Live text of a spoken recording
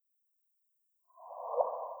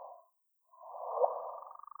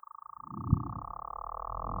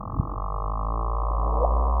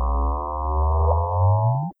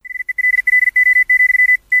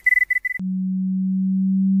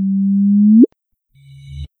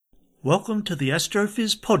Welcome to the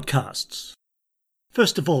Astrophiz podcasts.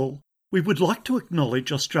 First of all, we would like to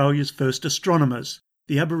acknowledge Australia's first astronomers,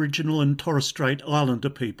 the Aboriginal and Torres Strait Islander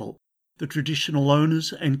people, the traditional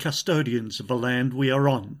owners and custodians of the land we are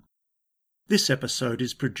on. This episode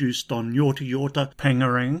is produced on Yorta Yorta,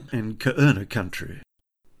 Pangarang and Kaurna country.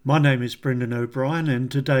 My name is Brendan O'Brien and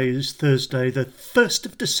today is Thursday the 1st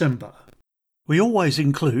of December. We always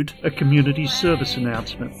include a community service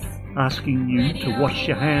announcement asking you to wash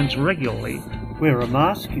your hands regularly, wear a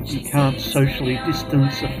mask if you can't socially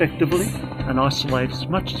distance effectively, and isolate as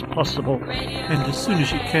much as possible, and as soon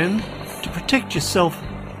as you can, to protect yourself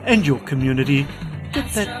and your community, get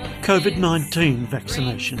that COVID-19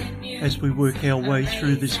 vaccination as we work our way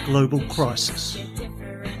through this global crisis.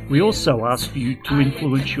 We also ask you to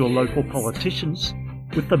influence your local politicians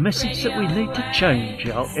with the message that we need to change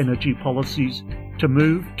our energy policies to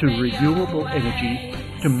move to renewable energy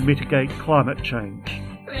to mitigate climate change.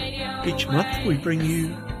 Each month we bring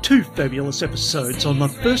you 2 fabulous episodes. On the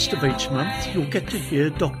first of each month you'll get to hear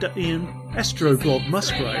Dr. Ian Astroblob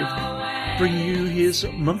Musgrave bring you his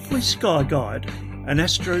monthly Sky Guide, an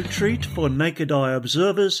astro treat for naked eye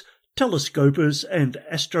observers, telescopers and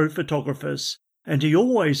astrophotographers, and he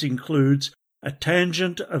always includes a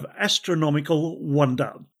tangent of astronomical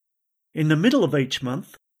wonder. In the middle of each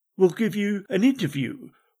month, we'll give you an interview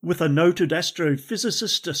with a noted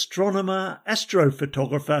astrophysicist, astronomer,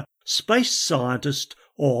 astrophotographer, space scientist,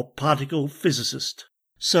 or particle physicist.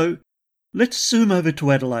 So, let's zoom over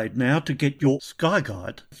to Adelaide now to get your Sky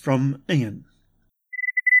Guide from Ian.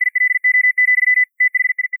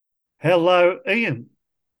 Hello, Ian.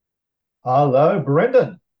 Hello,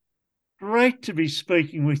 Brendan. Great to be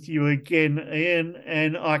speaking with you again, Ian,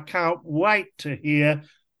 and I can't wait to hear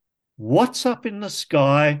what's up in the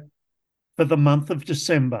sky for the month of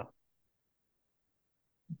December.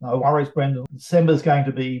 No worries, Brendan. December is going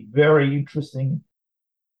to be very interesting.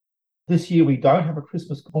 This year we don't have a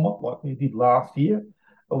Christmas comet like we did last year,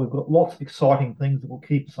 but we've got lots of exciting things that will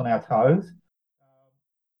keep us on our toes.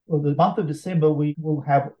 Well, the month of December we will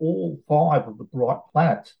have all 5 of the bright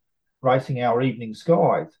planets gracing our evening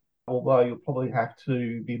skies. Although you'll probably have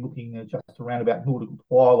to be looking at just around about nautical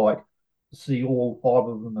twilight to see all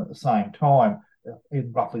 5 of them at the same time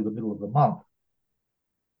in roughly the middle of the month.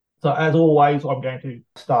 So as always, I'm going to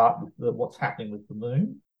start with what's happening with the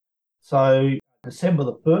moon. So December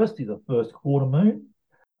the 1st is the first quarter moon.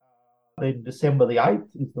 Then December the 8th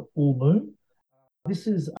is the full moon. This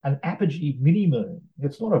is an apogee mini-moon.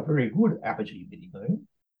 It's not a very good apogee mini-moon.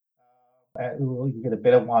 You get a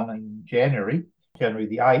better one in January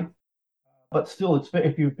the 8th. But still,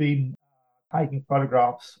 if you've been taking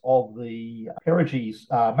photographs of the Perige's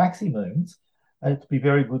maxi-moons, it'd be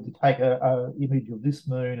very good to take an image of this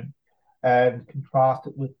moon and contrast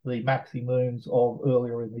it with the maxi-moons of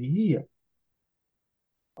earlier in the year.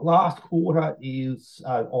 Last quarter is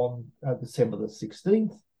on December the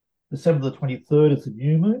 16th. December the 23rd is the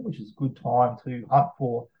new moon, which is a good time to hunt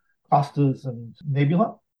for clusters and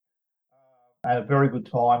nebula, and a very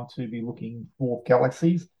good time to be looking for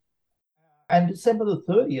galaxies. And December the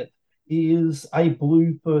 30th is a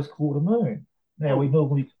blue first quarter moon. Now, we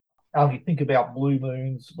normally only think about blue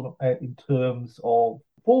moons in terms of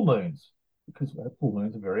full moons, because full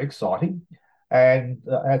moons are very exciting. And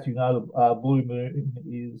as you know, blue moon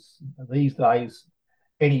is, these days,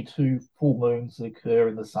 any 2 full moons that occur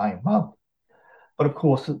in the same month. But of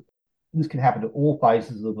course, this can happen to all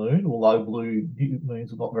phases of the moon, although blue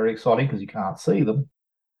moons are not very exciting because you can't see them.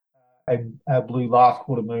 And blue last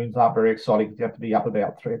quarter moons aren't very exciting because you have to be up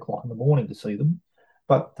about 3 o'clock in the morning to see them.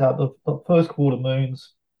 But the first quarter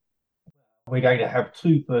moons, we're going to have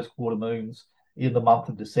 2 first quarter moons in the month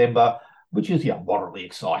of December, which is moderately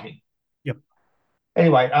exciting. Yep.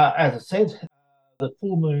 Anyway, as I said, the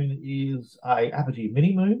full moon is a apogee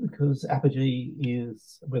mini-moon because apogee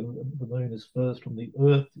is when the moon is first from the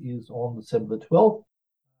Earth is on December the 12th,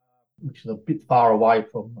 which is a bit far away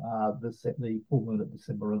from the full moon at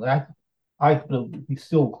December the 8th, but it'll be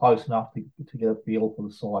still close enough to get a feel for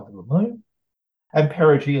the size of the moon. And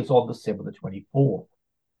perigee is on December the 24th.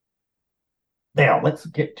 Now, let's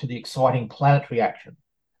get to the exciting planetary action.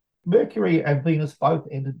 Mercury and Venus both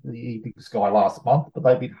entered the evening sky last month, but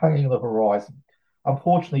they've been hanging on the horizon.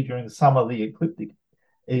 Unfortunately, during the summer, the ecliptic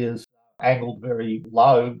is angled very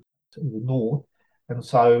low to the north, and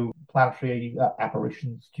so planetary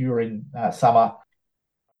apparitions during summer,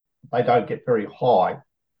 they don't get very high.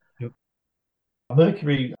 Yep.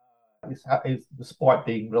 Mercury is, despite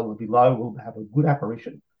being relatively low, will have a good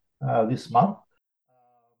apparition this month,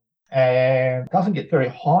 and doesn't get very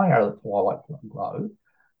high out of the twilight glow,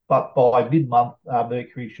 but by mid-month,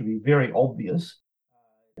 Mercury should be very obvious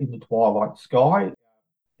in the twilight sky,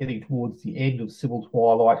 getting towards the end of civil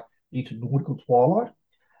twilight into nautical twilight,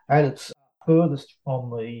 and it's furthest from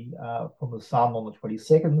the sun on the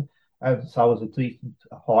 22nd, and so is a decent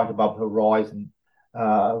height above the horizon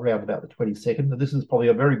around about the 22nd. And this is probably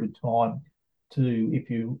a very good time to, if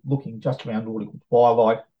you're looking just around nautical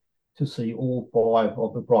twilight, to see all 5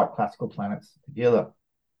 of the bright classical planets together.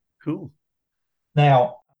 Cool.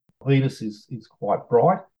 Now, Venus is quite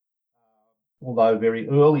bright, although very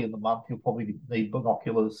early in the month you'll probably need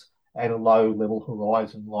binoculars and a low-level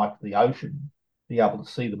horizon like the ocean to be able to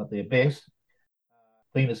see them at their best.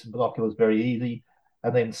 Venus and binoculars very easy,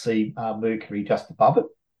 and then see Mercury just above it.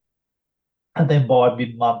 And then by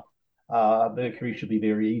mid-month, Mercury should be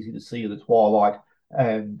very easy to see in the twilight,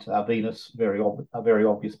 and Venus very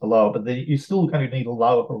obvious below. But then you're still going to need a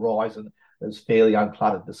lower horizon that's fairly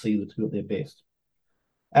uncluttered to see the two at their best.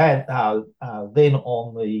 And then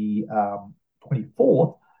on the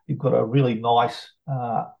 24th, you've got a really nice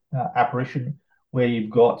apparition where you've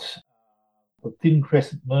got the thin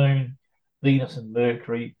crescent moon, Venus and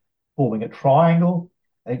Mercury forming a triangle.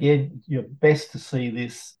 Again, you're best to see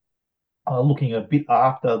this looking a bit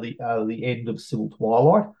after the end of civil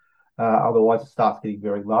twilight. Otherwise, it starts getting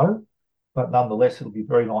very low. But nonetheless, it'll be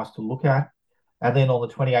very nice to look at. And then on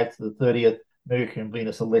the 28th to the 30th, Mercury and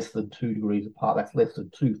Venus are less than 2 degrees apart. That's less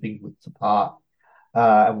than 2 fingerwidths apart,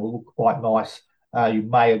 and will look quite nice. You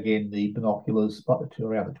may again need binoculars, but to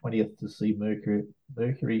around the 20th to see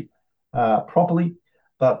Mercury properly,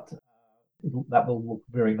 but that will look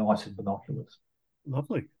very nice in binoculars.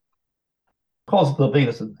 Lovely. Because the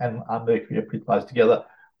Venus and Mercury are pretty close together,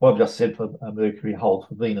 what I've just said for Mercury holds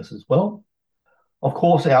for Venus as well. Of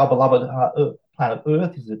course, our beloved planet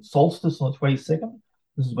Earth is at solstice on the 22nd.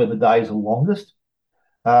 This is when the days are longest.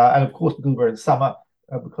 And of course, because we're in summer,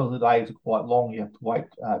 because the days are quite long, you have to wait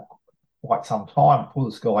quite some time before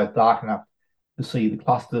the sky is dark enough to see the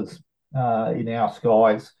clusters in our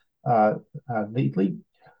skies neatly.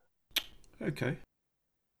 Okay.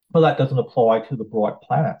 But that doesn't apply to the bright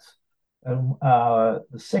planets. And the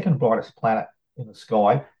second brightest planet in the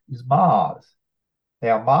sky is Mars.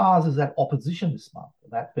 Now, Mars is at opposition this month.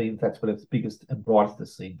 And that means that's when it's biggest and brightest to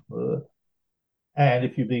see from Earth. And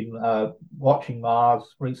if you've been watching Mars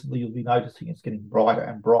recently, you'll be noticing it's getting brighter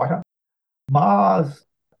and brighter. Mars,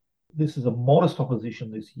 this is a modest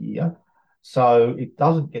opposition this year, so it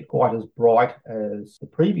doesn't get quite as bright as the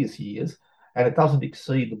previous years, and it doesn't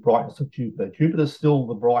exceed the brightness of Jupiter. Jupiter's still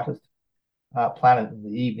the brightest planet in the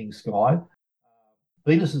evening sky.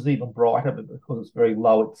 Venus is even brighter, but because it's very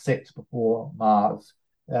low, it sets before Mars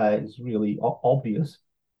is really obvious.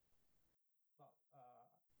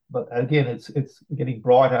 But again, it's getting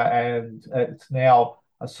brighter, and it's now,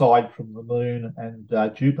 aside from the Moon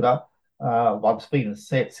and Jupiter, once Venus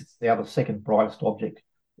sets, it's now the second brightest object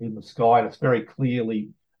in the sky, and it's very clearly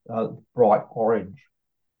bright orange.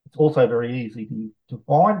 It's also very easy to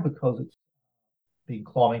find because it's been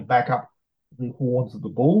climbing back up the horns of the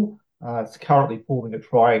bull. It's currently forming a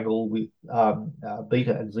triangle with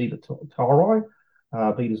Beta and Zeta Tauri.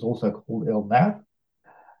 Beta is also called El Nath,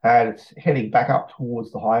 and it's heading back up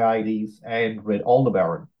towards the Hyades and Red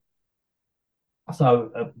Aldebaran.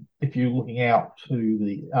 So if you're looking out to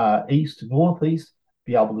the east and northeast,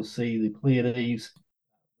 be able to see the Pleiades,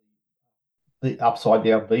 the upside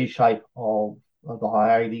down V shape of the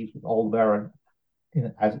Hyades with Aldebaran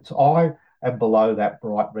as its eye, and below that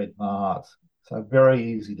bright red Mars. So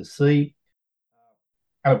very easy to see.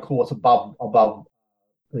 And of course, above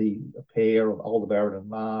the pair of Aldebaran and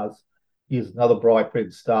Mars is another bright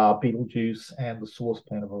red star, Betelgeuse, and the source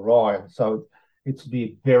planet of Orion. So it's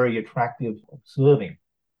be very attractive observing.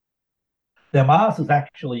 Now, Mars is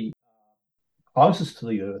actually closest to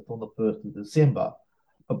the Earth on the 1st of December,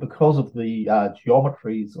 but because of the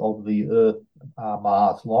geometries of the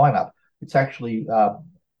Earth-Mars lineup, it's actually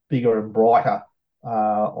bigger and brighter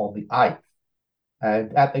on the 8th.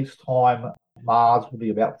 And at this time, Mars will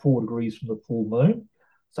be about 4 degrees from the full moon.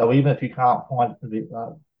 So even if you can't find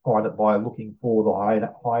it by looking for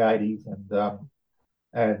the Hyades and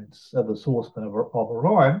the source planet of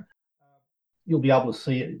Orion, you'll be able to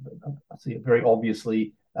see it very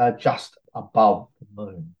obviously just above the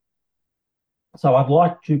moon. So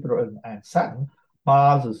unlike Jupiter and Saturn,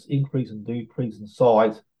 Mars's increase and decrease in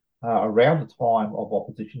size around the time of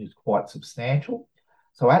opposition is quite substantial.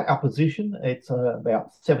 So at opposition, it's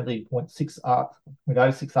about 17.6 arc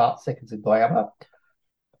seconds in diameter.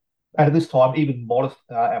 And at this time, even modest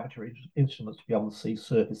amateur instruments to be able to see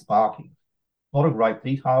surface markings. Not a great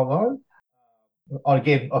detail, though.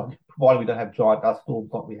 Again, provided we don't have giant dust storms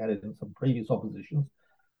like we had in some previous oppositions,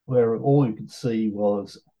 where all you could see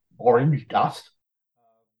was orange dust.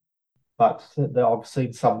 but I've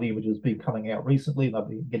seen some of the images been coming out recently, and I've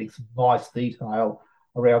been getting some nice detail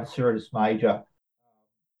around Sirius Major.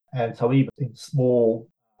 And so even in small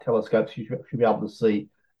telescopes, you should be able to see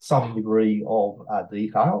some degree of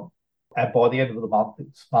detail. And by the end of the month,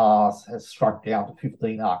 its Mars has shrunk down to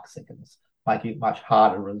 15 arc seconds, making it much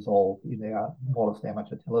harder to resolve in our modest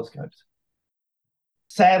amateur telescopes.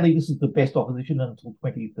 Sadly, this is the best opposition until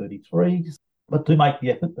 2033, but do make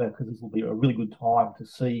the effort because this will be a really good time to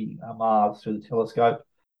see Mars through the telescope.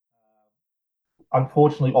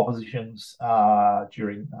 Unfortunately, oppositions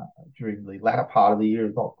during the latter part of the year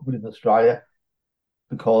is not good in Australia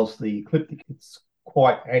because the ecliptic is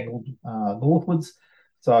quite angled northwards.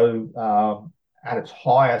 So at its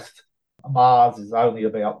highest, Mars is only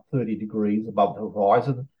about 30 degrees above the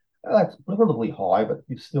horizon. That's relatively high, but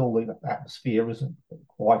you still, the atmosphere isn't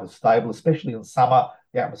quite as stable, especially in summer.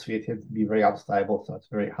 The atmosphere tends to be very unstable, so it's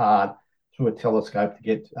very hard through a telescope to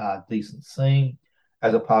get decent seeing,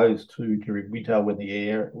 as opposed to during winter when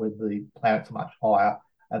the planets are much higher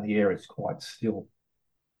and the air is quite still.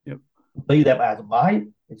 Yep. Be that as it may,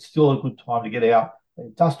 it's still a good time to get out,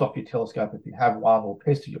 dust off your telescope if you have one, or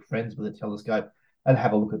pester your friends with a telescope and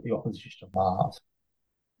have a look at the opposition of Mars.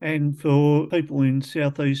 And for people in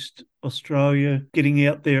Southeast Australia, getting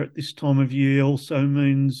out there at this time of year also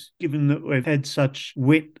means, given that we've had such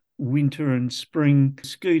wet winter and spring,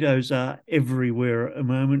 mosquitoes are everywhere at the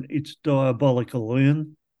moment. It's diabolical,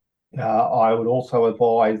 Ian. I would also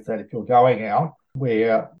advise that if you're going out,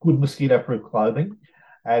 wear good mosquito-proof clothing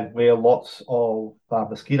and wear lots of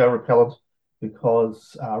mosquito repellent,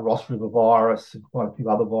 because Ross River virus and quite a few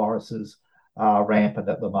other viruses are rampant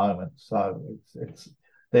at the moment. So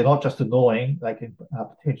they're not just annoying, they can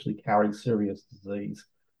potentially carry serious disease.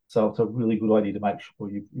 So it's a really good idea to make sure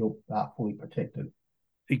you're fully protected.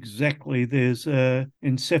 Exactly. There's a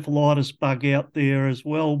encephalitis bug out there as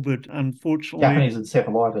well, but unfortunately... Japanese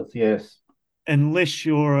encephalitis, yes. Unless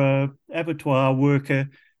you're an abattoir worker,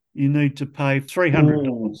 you need to pay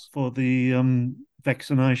 $300 for the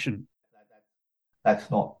vaccination. That's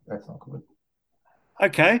not good.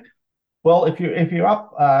 Okay. Well, if you're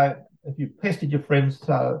up, if you've pestered your friends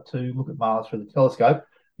to look at Mars through the telescope,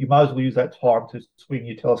 you might as well use that time to swing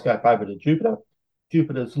your telescope over to Jupiter.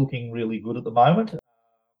 Jupiter's looking really good at the moment.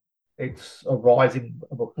 It's rising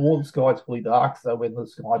before the sky's fully dark, so when the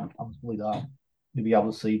sky becomes fully dark, you'll be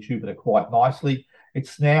able to see Jupiter quite nicely.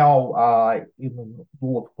 It's now in the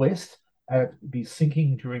northwest, and it'll be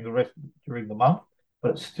sinking during the month,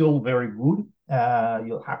 but it's still very good.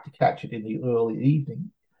 You'll have to catch it in the early evening.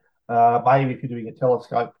 Maybe if you're doing a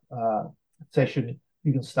telescope session,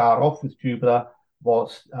 you can start off with Jupiter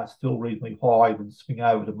whilst still reasonably high, then swing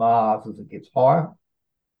over to Mars as it gets higher.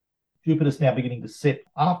 Jupiter's now beginning to set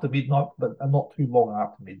after midnight, but not too long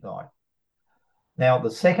after midnight. Now, the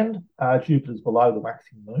second, Jupiter's below the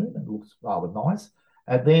waxing moon and looks rather nice.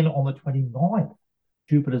 And then on the 29th,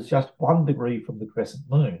 Jupiter's just 1 degree from the crescent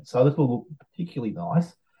moon. So this will look particularly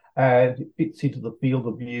nice, and it fits into the field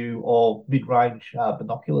of view of mid-range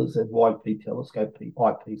binoculars and wide-field telescope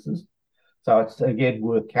eyepieces. So it's, again,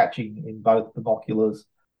 worth catching in both binoculars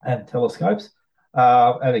and telescopes.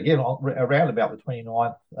 And again, around about the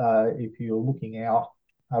 29th, if you're looking out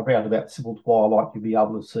around about civil twilight, you'll be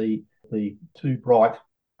able to see the two bright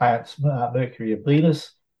planets, Mercury and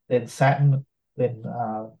Venus, then Saturn, then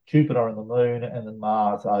Jupiter and the Moon, and then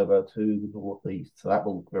Mars over to the northeast. So that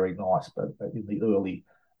will look very nice, but in the early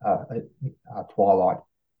twilight.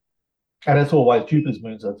 And as always, Jupiter's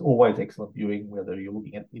moon, so it's always excellent viewing, whether you're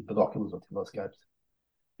looking at binoculars or telescopes.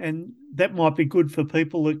 And that might be good for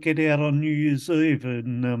people that get out on New Year's Eve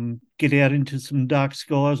and get out into some dark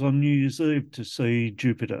skies on New Year's Eve to see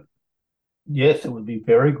Jupiter. Yes, it would be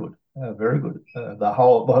very good. Very good. The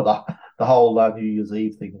whole New Year's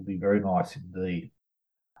Eve thing will be very nice indeed.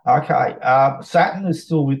 Okay, Saturn is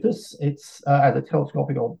still with us. It's as a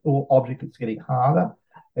telescopic object, it's getting harder.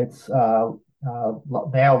 It's now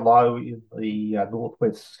low in the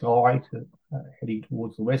northwest sky, heading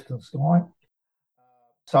towards the western sky.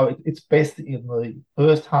 So it's best in the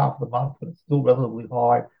first half of the month, but it's still relatively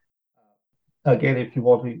high. Again, if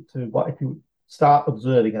you start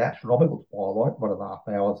observing an astronomical twilight,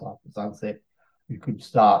 1.5 hours after sunset, you could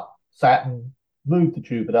start Saturn, move to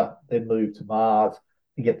Jupiter, then move to Mars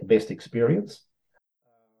to get the best experience.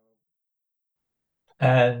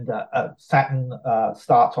 And Saturn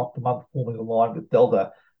starts off the month forming a line with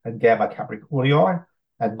Delta and Gamma Capricorni,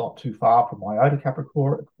 and not too far from Iota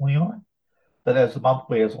Capricorni. But as the month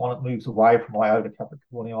wears on, it moves away from Iota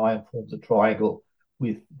Capricorni and forms a triangle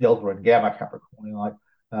with Delta and Gamma Capricorni,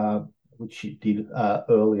 which it did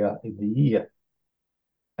earlier in the year.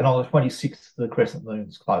 And on the 26th, the crescent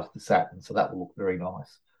moon's close to Saturn, so that will look very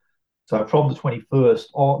nice. So from the 21st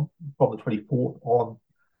on, from the 24th on,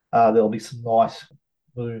 there'll be some nice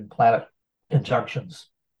moon-planet conjunctions.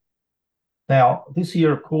 Now, this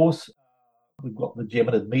year, of course, we've got the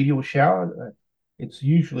Geminid meteor shower. It's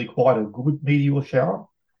usually quite a good meteor shower,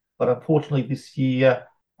 but unfortunately this year,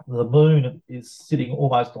 the moon is sitting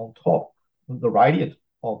almost on top of the radiant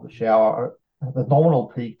of the shower at the nominal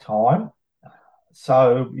peak time.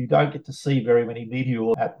 So you don't get to see very many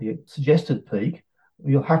meteors at the suggested peak.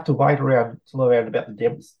 You'll have to wait around till around about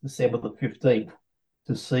December the 15th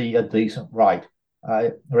to see a decent rate.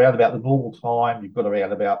 Around about the normal time, you've got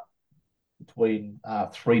around about between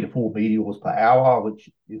 3 to 4 meteors per hour, which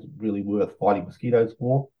is really worth fighting mosquitoes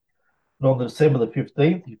for. But on December the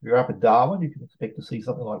 15th, if you're up in Darwin, you can expect to see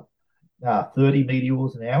something like 30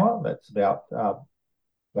 meteors an hour. That's about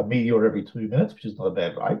a meteor every 2 minutes, which is not a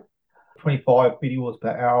bad rate. 25 meteors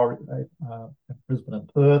per hour in Brisbane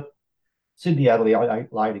and Perth. Sydney, Adelaide,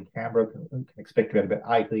 and Canberra can expect around about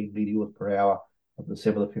 18 meteors per hour on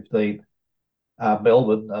December the 15th.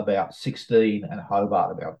 Melbourne about 16 and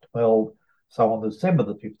Hobart about 12. So on December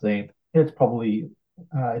the 15th, it's probably,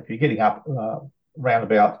 if you're getting up around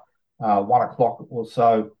about 1 o'clock or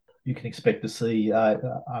so, you can expect to see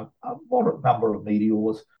a moderate number of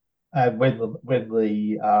meteors. And when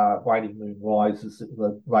the waning moon rises,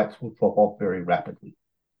 the rates will drop off very rapidly.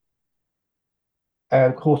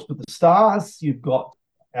 And of course, with the stars, you've got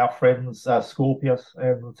our friends Scorpius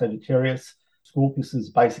and Sagittarius. Scorpius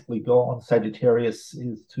is basically gone. Sagittarius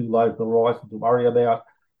is too low to the horizon to worry about.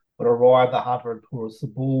 But Orion, the Hunter, and Taurus, the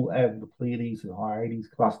Bull, and the Pleiades and Hyades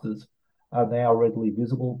clusters are now readily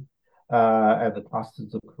visible. And the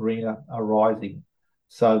clusters of Carina are rising.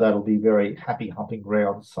 So that'll be very happy hunting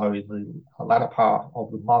grounds. So in the latter part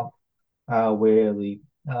of the month, where when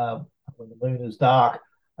the moon is dark,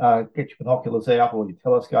 get your binoculars out or your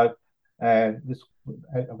telescope, and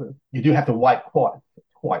you do have to wait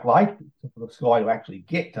quite late for the sky to actually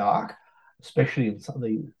get dark, especially in some of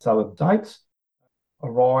the southern states.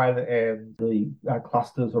 Orion and the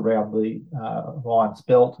clusters around the Orion's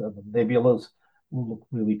belt and the nebulas will look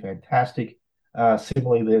really fantastic.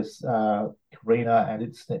 Similarly, there's Carina and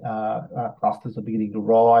its clusters are beginning to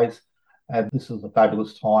rise, and this is a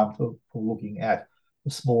fabulous time for looking at the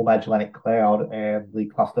Small Magellanic Cloud and the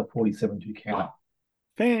cluster 47 Tucana.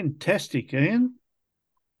 Fantastic, Ian.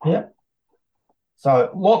 Yeah. So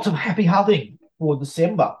lots of happy hunting for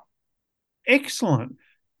December. Excellent.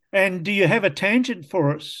 And do you have a tangent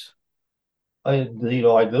for us? Indeed,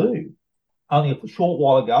 I do. Only a short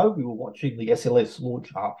while ago, we were watching the SLS launch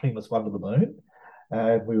Artemis 1 to the moon,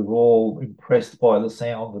 and we were all impressed by the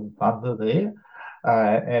sound and thunder there.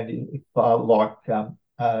 And if, like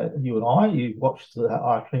you and I, you watched the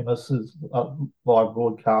Artemis's live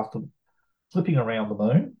broadcast of flipping around the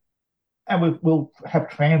moon, and we'll have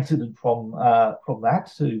transited from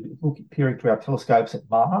that to peering through our telescopes at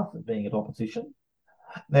Mars, being in opposition.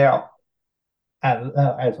 Now, and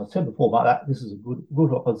as I said before, this is a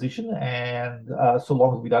good opposition, and so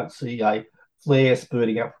long as we don't see a flare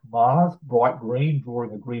spurting out from Mars, bright green,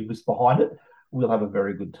 drawing a green mist behind it, we'll have a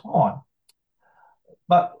very good time.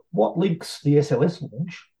 But what links the SLS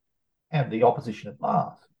launch and the opposition at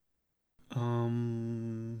Mars?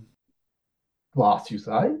 Glass, you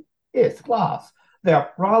say? Yes, glass. Now,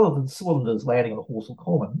 rather than cylinders landing on a Horsell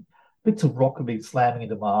Common, bits of rock have been slamming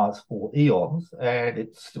into Mars for eons, and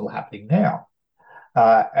it's still happening now.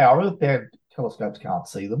 Our Earth-bound telescopes can't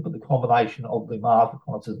see them, but the combination of the Mars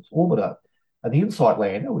Reconnaissance Orbiter and the InSight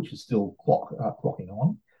lander, which is still clocking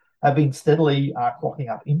on, have been steadily clocking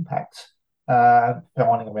up impacts,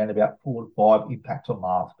 finding around about 4 to 5 impacts on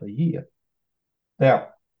Mars per year. Now,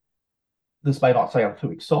 this may not sound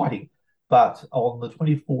too exciting, but on the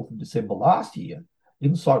 24th of December last year,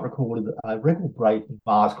 InSight recorded a record-breaking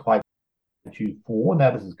Mars quake magnitude 4.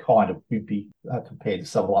 Now, this is kind of wimpy compared to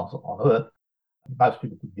some of the ones on Earth. Most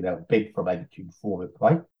people couldn't get out of bed for a magnitude 4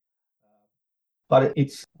 earthquake. But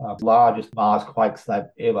it's the largest Mars quakes they've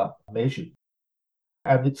ever measured.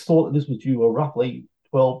 And it's thought that this was due to a roughly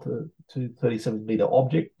 12 to 37 metre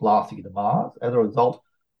object blasting into Mars. As a result,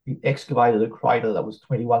 it excavated a crater that was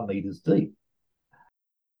 21 metres deep.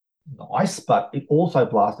 Nice, but it also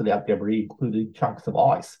blasted out debris, including chunks of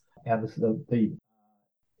ice. And this is the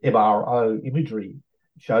MRO imagery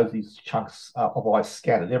shows these chunks of ice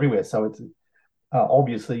scattered everywhere. So it's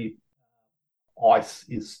obviously ice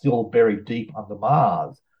is still buried deep under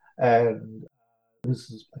Mars, and this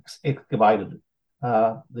has excavated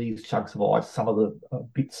these chunks of ice, some of the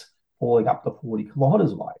bits falling up to 40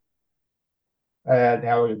 kilometres away.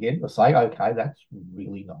 Now, again, to say, okay, that's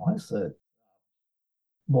really nice.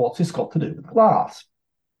 what's this got to do with glass?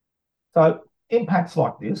 So impacts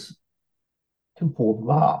like this can form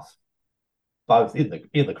glass, both in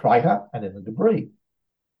the crater and in the debris.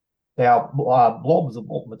 Now, blobs of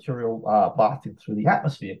molten material blasting through the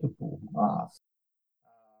atmosphere can form glass.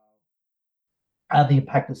 And the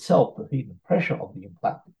impact itself, the heat and pressure of the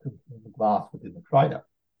impact in the glass within the crater.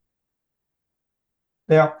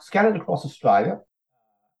 Now, scattered across Australia,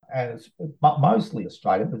 and it's mostly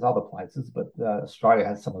Australia, there's other places, but Australia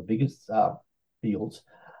has some of the biggest fields,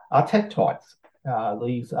 are tektites.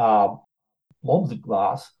 These are blobs of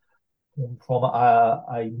glass from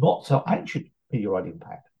a not so ancient meteorite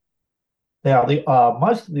impact. Now,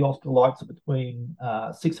 most of the australites are between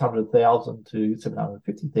 600,000 to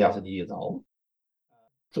 750,000 years old.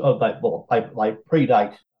 So they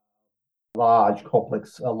predate large,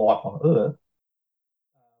 complex life on Earth,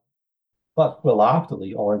 but well after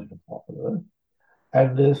the origin of Earth.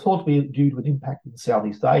 And they're thought to be due to an impact in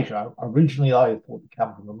Southeast Asia. Originally, they thought to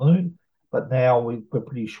come from the moon, but now we're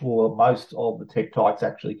pretty sure most of the tektites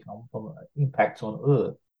actually come from impacts on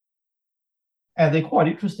Earth. And they're quite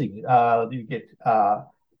interesting. You get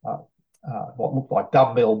what look like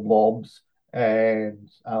dumbbell blobs and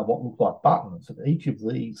what look like buttons. And each of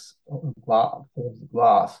these forms of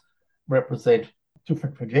glass represent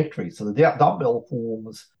different trajectories. So the dumbbell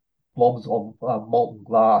forms blobs of molten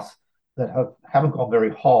glass that haven't gone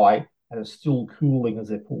very high and are still cooling as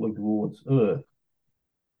they're falling towards Earth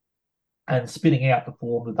and spinning out to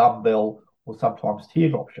form the dumbbell or sometimes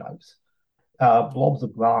teardrop shapes. Blobs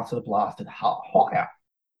of glass that are blasted higher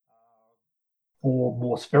for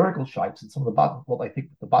more spherical shapes. And some of the button, what they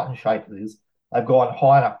think the button shape is, they've gone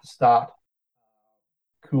high enough to start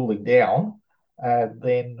cooling down and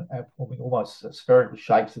then forming almost spherical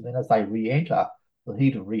shapes. And then as they re-enter, the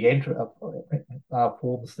heat of re-entry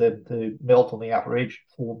forms them to melt on the outer edge,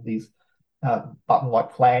 form these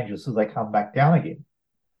button-like flanges as they come back down again.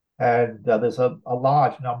 And there's a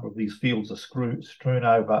large number of these fields are strewn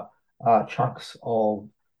over chunks of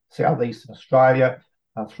southeastern Australia,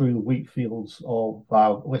 through the wheat fields of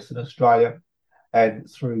Western Australia, and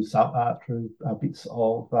through some bits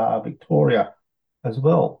of Victoria as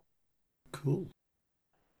well. Cool.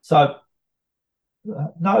 So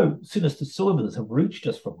no sinister cylinders have reached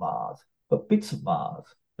us from Mars, but bits of Mars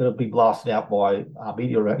that have been blasted out by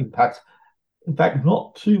meteor impacts. In fact,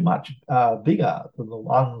 not too much bigger than the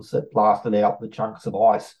ones that blasted out the chunks of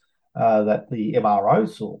ice that the MRO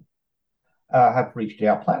saw, have reached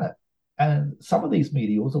our planet. And some of these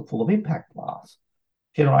meteors are full of impact glass,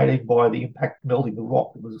 generated by the impact melting the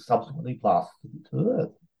rock that was subsequently blasted to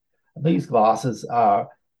Earth. And these glasses are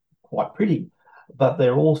quite pretty, but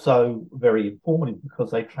they're also very informative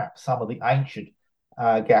because they trap some of the ancient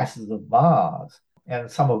gases of Mars.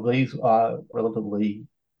 And some of these are relatively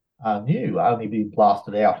new, only being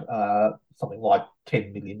blasted out something like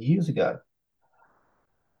 10 million years ago.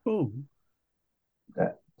 Oh.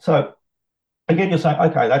 So again, you're saying,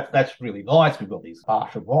 okay, that's really nice. We've got these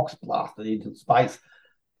Martian rocks blasted into space,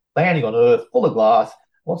 landing on Earth, full of glass.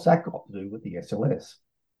 What's that got to do with the SLS?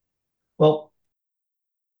 Well,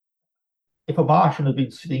 if a Martian had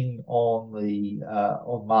been sitting on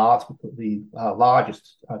Mars with the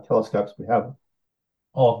largest telescopes we have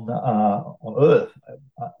on Earth,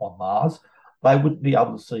 on Mars, they wouldn't be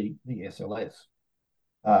able to see the SLS,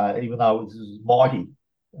 even though it's this mighty,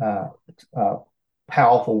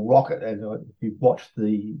 powerful rocket. And if you've watched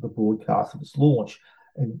the broadcast of its launch,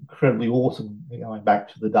 incredibly awesome, going back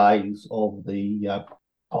to the days of the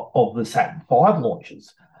Saturn V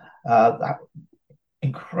launches.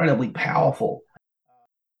 Incredibly powerful,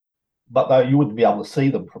 but though you wouldn't be able to see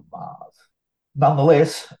them from Mars.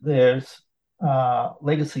 Nonetheless, there's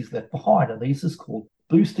legacies left behind, and these is called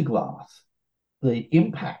booster glass. The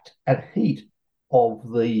impact and heat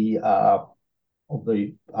of the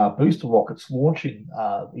booster rockets launching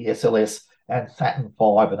the SLS and Saturn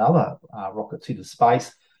V and other rockets into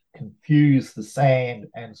space confuse the sand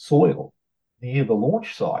and soil near the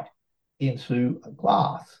launch site into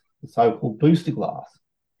glass, the so-called booster glass.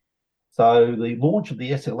 So the launch of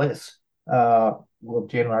the SLS will have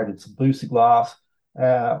generated some booster glass,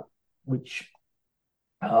 which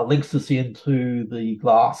links us into the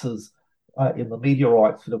glasses in the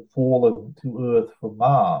meteorites that have fallen to Earth from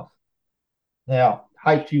Mars. Now,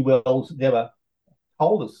 H.G. Wells never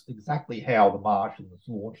told us exactly how the Martians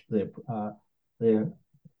launched their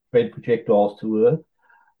red projectiles to Earth,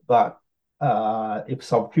 but if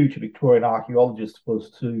some future Victorian archaeologist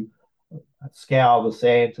was to scour the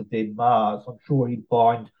sands of dead Mars, I'm sure he'd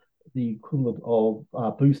find the equivalent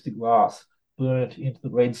of booster glass burnt into the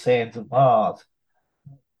red sands of Mars.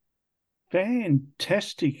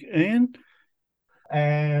 Fantastic, Ian.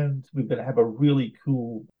 and we're going to have a really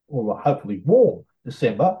cool, or hopefully warm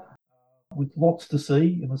December, with lots to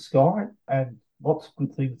see in the sky and lots of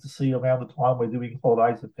good things to see around the time we're doing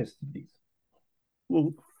holidays and festivities.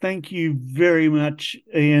 Well, thank you very much,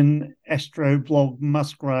 Ian, Astroblog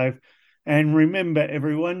Musgrave. And remember,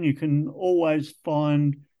 everyone, you can always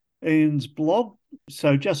find Ian's blog.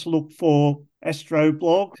 So just look for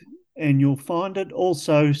Astroblog and you'll find it.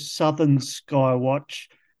 Also, Southern Skywatch.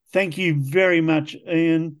 Thank you very much,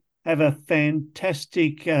 Ian. Have a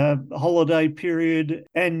fantastic holiday period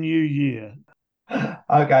and New Year.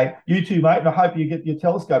 Okay, you too, mate. And I hope your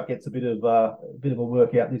telescope gets a bit of a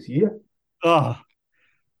workout this year. Oh,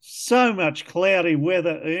 so much cloudy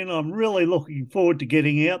weather, Ian. I'm really looking forward to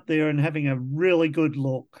getting out there and having a really good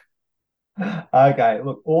look. Okay,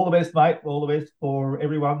 look, all the best, mate. All the best for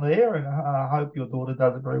everyone there, and I hope your daughter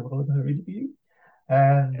does very well in her interview.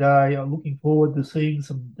 And looking forward to seeing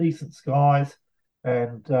some decent skies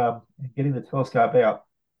and getting the telescope out.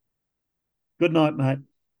 Good night, mate.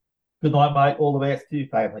 Good night, mate. All the best to your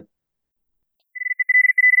family.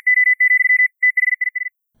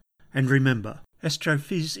 And remember,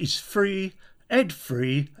 Astrophiz is free,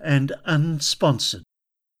 ad-free and unsponsored.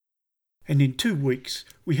 And in 2 weeks,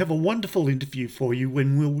 we have a wonderful interview for you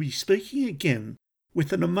when we'll be speaking again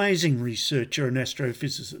with an amazing researcher and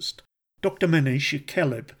astrophysicist, Dr. Manisha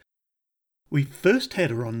Caleb. We first had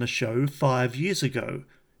her on the show 5 years ago,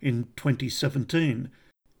 in 2017,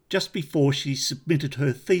 just before she submitted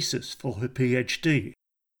her thesis for her PhD.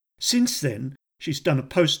 Since then, she's done a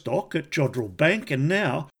postdoc at Jodrell Bank, and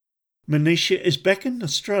now Manisha is back in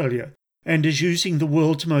Australia and is using the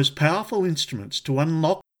world's most powerful instruments to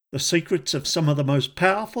unlock the secrets of some of the most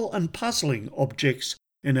powerful and puzzling objects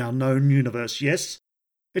in our known universe. Yes,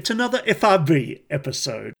 it's another FRB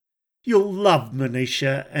episode. You'll love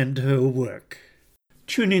Manisha and her work.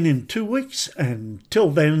 Tune in 2 weeks, and till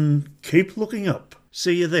then, keep looking up.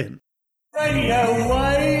 See you then. Radio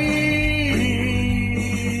Wave!